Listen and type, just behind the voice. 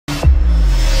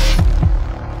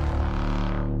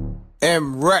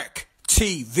m.reck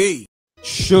TV.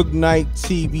 Suge Knight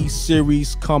TV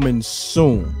series coming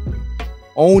soon.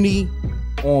 Only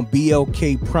on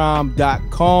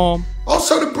blkprime.com. Oh,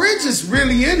 so the bridge is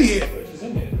really in here.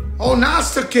 Oh,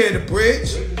 Nas took care of the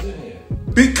bridge.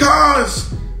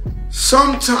 Because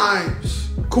sometimes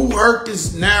Kool Herc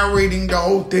is narrating the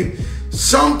whole thing.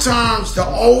 Sometimes the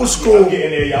old school. I'm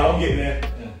getting there, y'all. I'm getting there.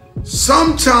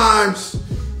 Sometimes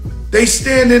they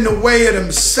stand in the way of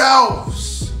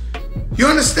themselves. You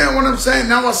understand what I'm saying?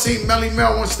 Now I see Melle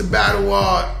Mel wants to battle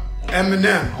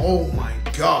Eminem. Oh my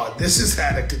God, this is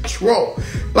out of control.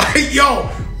 Like, yo,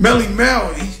 Melle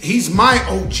Mel, he's my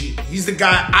OG. He's the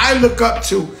guy I look up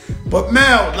to. But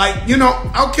Mel, like, you know,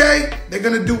 okay, they're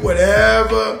gonna do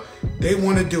whatever they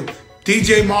want to do.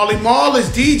 DJ Marley Marl is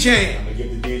DJing. I'm gonna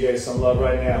give the DJ some love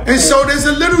right now. And so there's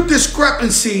a little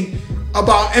discrepancy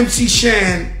about MC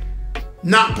Shan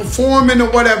not performing or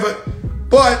whatever.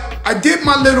 But I did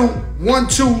my little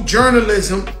 1-2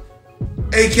 journalism,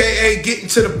 AKA getting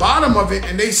to the bottom of it,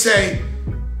 and they say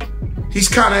he's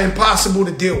kind of impossible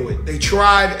to deal with. They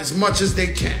tried as much as they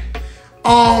can.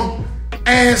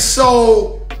 And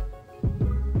so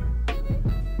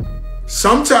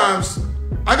sometimes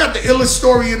I got the illest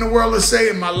story in the world to say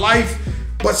in my life,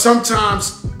 but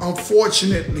sometimes,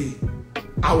 unfortunately,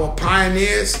 our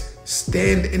pioneers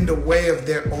stand in the way of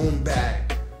their own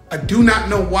bag. I do not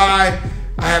know why.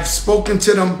 I have spoken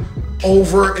to them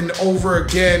over and over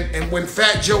again, and when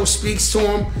Fat Joe speaks to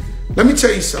him, let me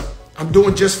tell you something. I'm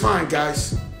doing just fine,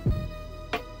 guys.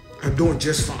 I'm doing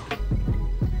just fine.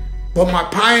 But my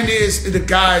pioneers are the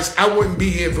guys, I wouldn't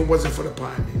be here if it wasn't for the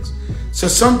pioneers. So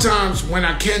sometimes when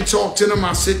I can't talk to them,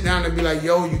 I sit down and be like,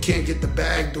 yo, you can't get the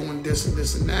bag doing this and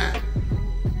this and that.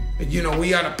 And you know,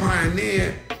 we are the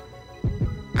pioneer.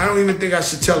 I don't even think I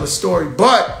should tell the story,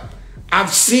 but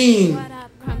I've seen,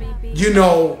 you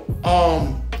know,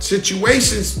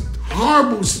 situations,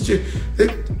 horrible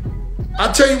situations.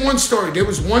 I'll tell you one story. There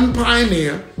was one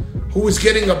pioneer who was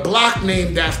getting a block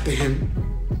named after him.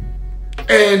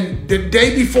 And the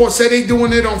day before, say they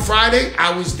doing it on Friday,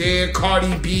 I was there,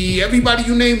 Cardi B, everybody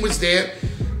you name was there.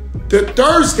 The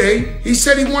Thursday, he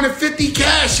said he wanted 50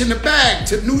 cash in the bag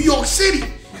to New York City,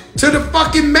 to the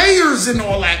fucking mayors and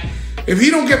all that. If he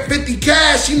don't get 50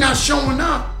 cash, he not showing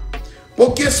up.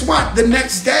 Well, guess what? The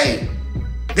next day,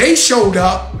 they showed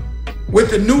up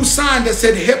with a new sign that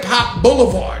said Hip Hop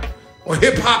Boulevard or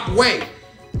Hip Hop Way.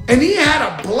 And he had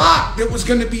a block that was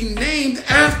going to be named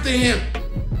after him.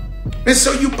 And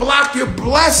so you block your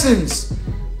blessings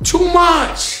too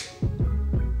much.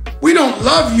 We don't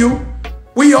love you.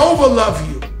 We overlove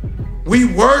you. We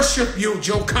worship you.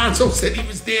 Joe Conzo said he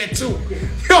was there too.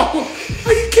 Yo,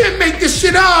 you can't make this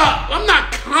shit up. I'm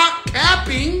not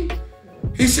capping.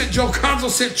 He said, Joe Conzo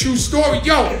said, true story.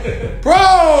 Yo,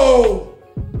 bro,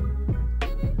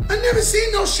 I never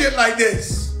seen no shit like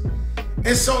this.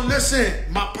 And so listen,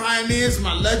 my pioneers,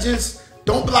 my legends,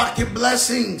 don't block your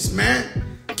blessings, man.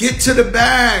 Get to the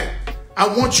bag. I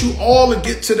want you all to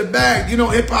get to the bag. You know,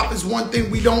 hip hop is one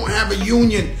thing. We don't have a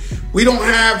union. We don't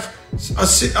have a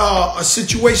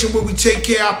situation where we take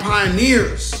care of our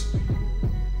pioneers.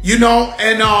 You know,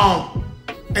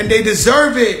 and they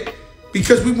deserve it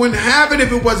because we wouldn't have it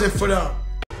if it wasn't for them.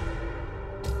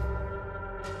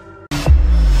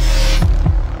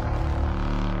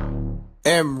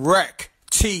 m.reck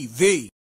TV.